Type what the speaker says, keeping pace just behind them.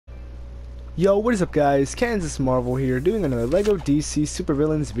Yo, what is up guys? Kansas Marvel here, doing another LEGO DC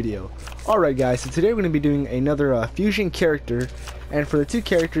Supervillains video. Alright guys, so today we're going to be doing another fusion character, and for the two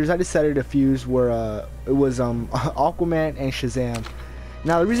characters I decided to fuse were, Aquaman and Shazam.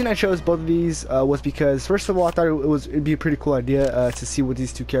 Now the reason I chose both of these was because, first of all, I thought it'd be a pretty cool idea to see what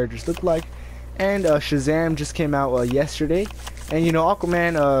these two characters look like, and Shazam just came out yesterday, and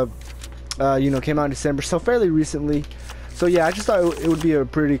Aquaman came out in December, so fairly recently. So yeah, I just thought it would be a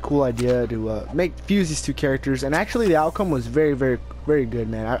pretty cool idea to fuse these two characters, and actually the outcome was very good,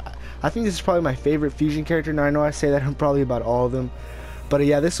 man. I think this is probably my favorite fusion character. Now I know I say that probably about all of them, but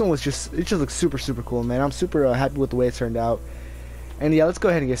yeah, this one was it just looks super cool, man. I'm super happy with the way it turned out. And yeah, let's go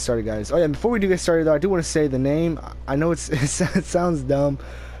ahead and get started, guys. Oh yeah, before we do get started though, I do want to say the name. I know it sounds dumb,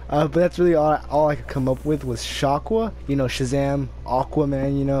 but that's really all I could come up with was Shaqua. Shazam,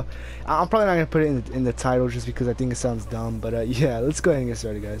 Aquaman. I'm probably not gonna put it in the title just because I think it sounds dumb. But yeah, let's go ahead and get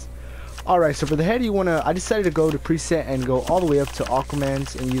started, guys. Alright, so for the head, I decided to go to preset and go all the way up to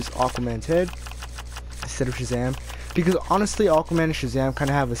Aquaman's and use Aquaman's head instead of Shazam, because honestly, Aquaman and Shazam kind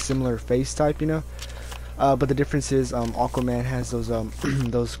of have a similar face type, but the difference is Aquaman has those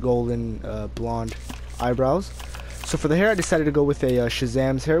those golden blonde eyebrows. So for the hair, I decided to go with a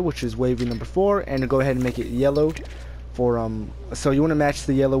Shazam's hair, which is wavy number 4, and to go ahead and make it yellow. So you want to match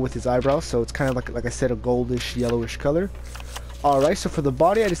the yellow with his eyebrows, so it's kind of like I said, a goldish yellowish color. Alright, so for the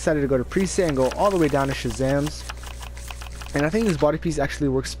body, I decided to go to preset and go all the way down to Shazam's, and I think this body piece actually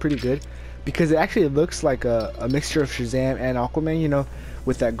works pretty good because it actually looks like a mixture of Shazam and Aquaman,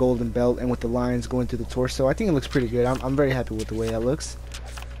 with that golden belt and with the lines going through the torso. I think it looks pretty good. I'm very happy with the way that looks.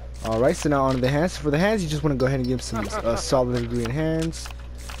 Alright, so now on to the hands. For the hands, you just want to go ahead and give some solid green hands.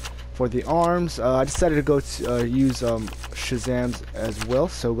 For the arms, I decided to go to use Shazam's as well.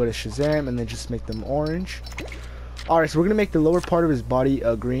 So go to Shazam and then just make them orange. Alright, so we're going to make the lower part of his body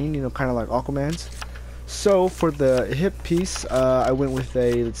green, kind of like Aquaman's. So for the hip piece, I went with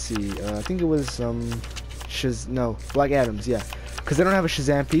a, let's see, I think it was Black Adam's, yeah. Because they don't have a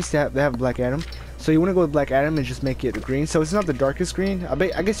Shazam piece, they have Black Adam. So you want to go with Black Adam and just make it green. So it's not the darkest green.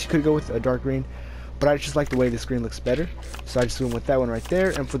 I guess you could go with a dark green, but I just like the way this green looks better. So I just went with that one right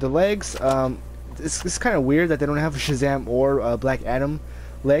there. And for the legs, it's kind of weird that they don't have a Shazam or Black Adam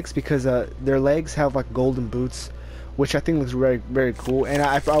legs, because their legs have like golden boots, which I think looks very cool. And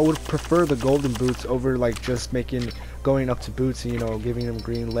I would prefer the golden boots over like just going up to boots and giving them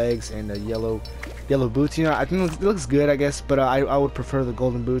green legs and yellow boots. I think it looks good, I guess, but I would prefer the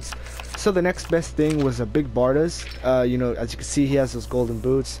golden boots. So the next best thing was a Big Barda's. As you can see, he has those golden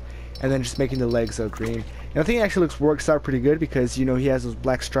boots, and then just making the legs green. And I think it actually works out pretty good because he has those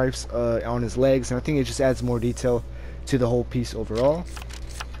black stripes on his legs, and I think it just adds more detail to the whole piece overall.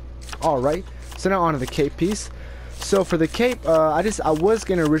 Alright, so now on to the cape piece. So for the cape, I was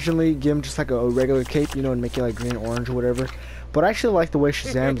gonna originally give him just like a regular cape, and make it like green, orange, or whatever. But I actually like the way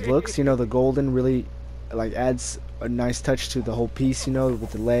Shazam looks. The golden really like adds a nice touch to the whole piece.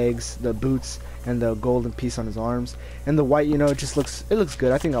 With the legs, the boots, and the golden piece on his arms, and the white. It looks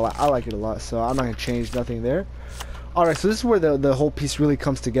good. I think I like it a lot. So I'm not gonna change nothing there. All right, so this is where the whole piece really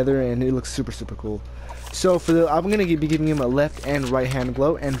comes together, and it looks super cool. So I'm gonna be giving him a left and right hand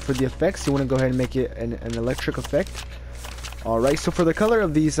glow, and for the effects, you want to go ahead and make it an electric effect. All right, so for the color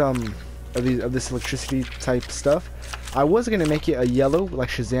of this electricity type stuff, I was gonna make it a yellow like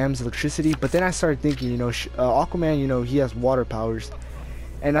Shazam's electricity, but then I started thinking, Aquaman, he has water powers,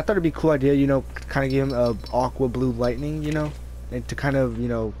 and I thought it'd be a cool idea, kind of give him a aqua blue lightning, and to kind of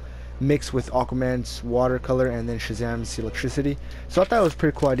mix with Aquaman's water color and then Shazam's electricity. So I thought it was a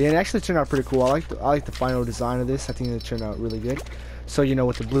pretty cool idea, and it actually turned out pretty cool. I like the final design of this. I think it turned out really good. So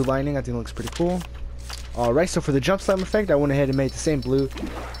with the blue lightning, I think it looks pretty cool. Alright, so for the jump slam effect, I went ahead and made the same blue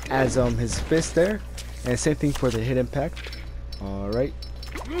as his fist there, and same thing for the hit impact. Alright,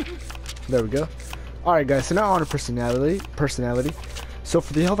 there we go. Alright guys, so now on to personality. So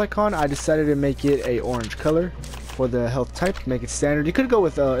for the health icon, I decided to make it a orange color. For the health type, make it standard. You could go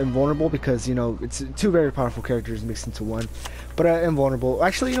with invulnerable because it's two very powerful characters mixed into one. But invulnerable.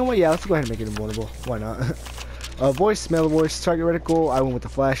 Actually, you know what? Yeah, let's go ahead and make it invulnerable. Why not? Voice, male voice, target reticle. I went with the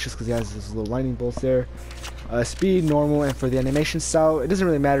flash just because he has those little lightning bolts there. Speed, normal, and for the animation style, it doesn't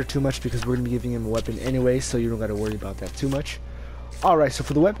really matter too much because we're gonna be giving him a weapon anyway, so you don't gotta worry about that too much. Alright, so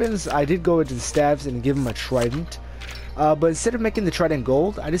for the weapons, I did go into the stabs and give him a trident. But instead of making the trident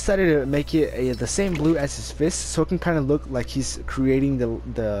gold, I decided to make it the same blue as his fist, so it can kind of look like he's creating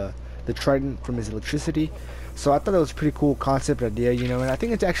the trident from his electricity. So I thought that was a pretty cool concept idea, and I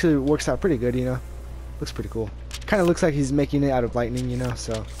think it actually works out pretty good, looks pretty cool. Kind of looks like he's making it out of lightning,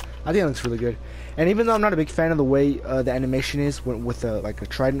 so I think it looks really good. And even though I'm not a big fan of the way the animation is with like a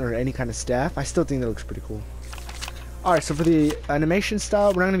trident or any kind of staff, I still think that looks pretty cool. Alright, so for the animation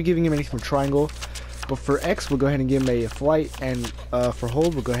style, we're not going to be giving him anything from triangle. But for X, we'll go ahead and give him a flight. And for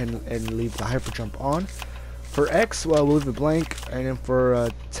hold, we'll go ahead and leave the hyper jump on. For X, we'll leave it blank. And then for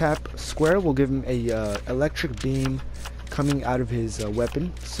tap square, we'll give him a electric beam coming out of his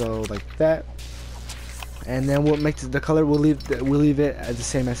weapon. So like that. And then we'll make the color, we'll leave it as the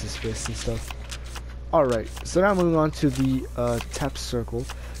same as his fist and stuff. Alright, so now moving on to the tap circle.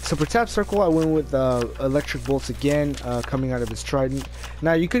 So for tap circle, I went with electric bolts again, coming out of his trident.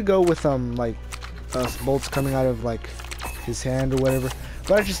 Now you could go with like bolts coming out of like his hand or whatever,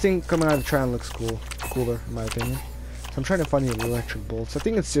 but I just think coming out of the trident looks cooler in my opinion. So I'm trying to find the electric bolts. I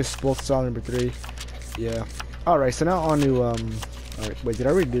think it's just bolt style number 3. Yeah. Alright, so now on to alright, wait, did I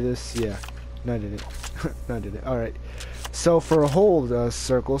already do this? Yeah. No, I didn't. No, I didn't. Alright. So for a hold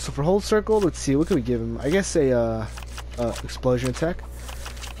circle, let's see, what can we give him? I guess a explosion attack.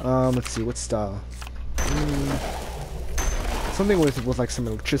 Let's see, what style? Something with like some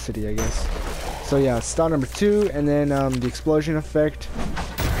electricity, I guess. So yeah, style number 2, and then the explosion effect.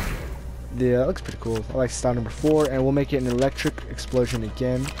 That looks pretty cool. I like style number 4, and we'll make it an electric explosion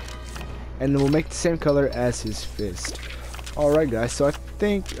again. And then we'll make the same color as his fist. Alright guys, so I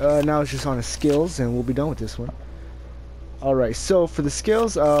think now it's just on his skills, and we'll be done with this one. Alright, so for the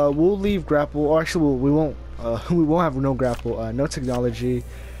skills, we'll leave grapple, or actually we won't have no grapple, no technology,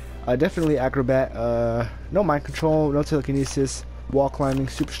 definitely acrobat, no mind control, no telekinesis, wall climbing,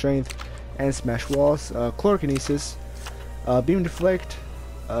 super strength, and smash walls, chlorokinesis, beam deflect,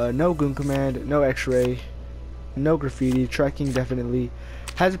 no goon command, no x-ray, no graffiti, tracking definitely,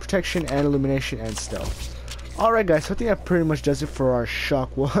 hazard protection and illumination, and stealth. Alright guys, so I think that pretty much does it for our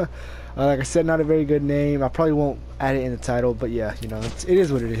shock wall. Like I said, not a very good name. I probably won't add it in the title, but yeah, you know, it is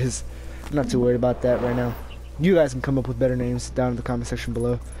what it is. I'm not too worried about that right now. You guys can come up with better names down in the comment section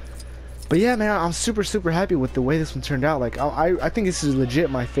below. But yeah, man, I'm super happy with the way this one turned out. Like, I think this is legit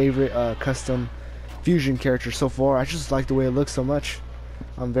my favorite custom fusion character so far. I just like the way it looks so much.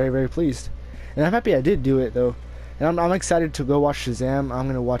 I'm very pleased, and I'm happy I did do it though. And I'm excited to go watch Shazam. I'm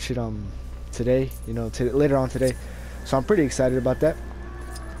gonna watch it today, you know, later on today. So I'm pretty excited about that.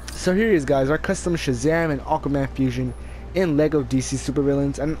 So here it is, guys, our custom Shazam and Aquaman fusion in Lego DC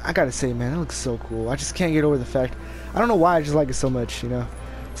Supervillains, and I gotta say, man, it looks so cool. I just can't get over the fact. I don't know why I just like it so much, you know.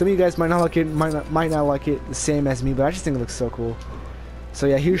 Some of you guys might not like it, might not like it the same as me, but I just think it looks so cool. So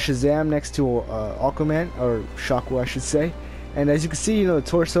yeah, here's Shazam next to Aquaman, or Shockwell, I should say. And as you can see, you know, the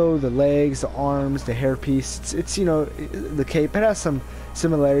torso, the legs, the arms, the hairpiece, it's you know, the cape. It has some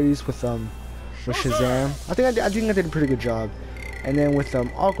similarities with Shazam. I think I did a pretty good job. And then with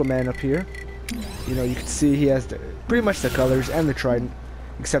Aquaman up here, you know, you can see he has pretty much the colors and the trident,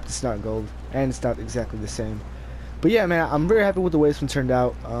 except it's not gold and it's not exactly the same. But yeah, man, I'm very happy with the way this one turned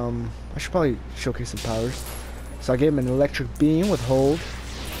out. I should probably showcase some powers. So I gave him an electric beam with hold.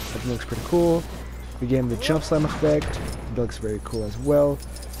 That looks pretty cool. We gave him the jump slam effect. That looks very cool as well.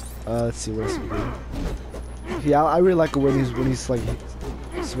 Let's see what else we do. Yeah, I really like it when he's like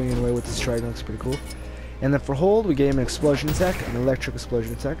swinging away with his trident. Looks pretty cool. And then for hold, we gave him an explosion attack, an electric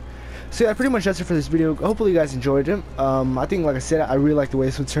explosion attack. So yeah, pretty much that's it for this video. Hopefully you guys enjoyed it. I think, like I said, I really like the way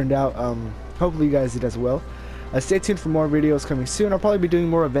this one turned out. Hopefully you guys did as well. Stay tuned for more videos coming soon. I'll probably be doing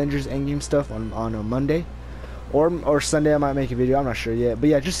more Avengers Endgame stuff on a Monday. Or Sunday I might make a video. I'm not sure yet. But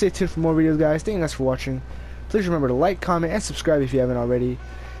yeah, just stay tuned for more videos, guys. Thank you guys for watching. Please remember to like, comment, and subscribe if you haven't already.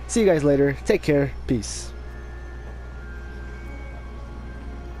 See you guys later. Take care. Peace.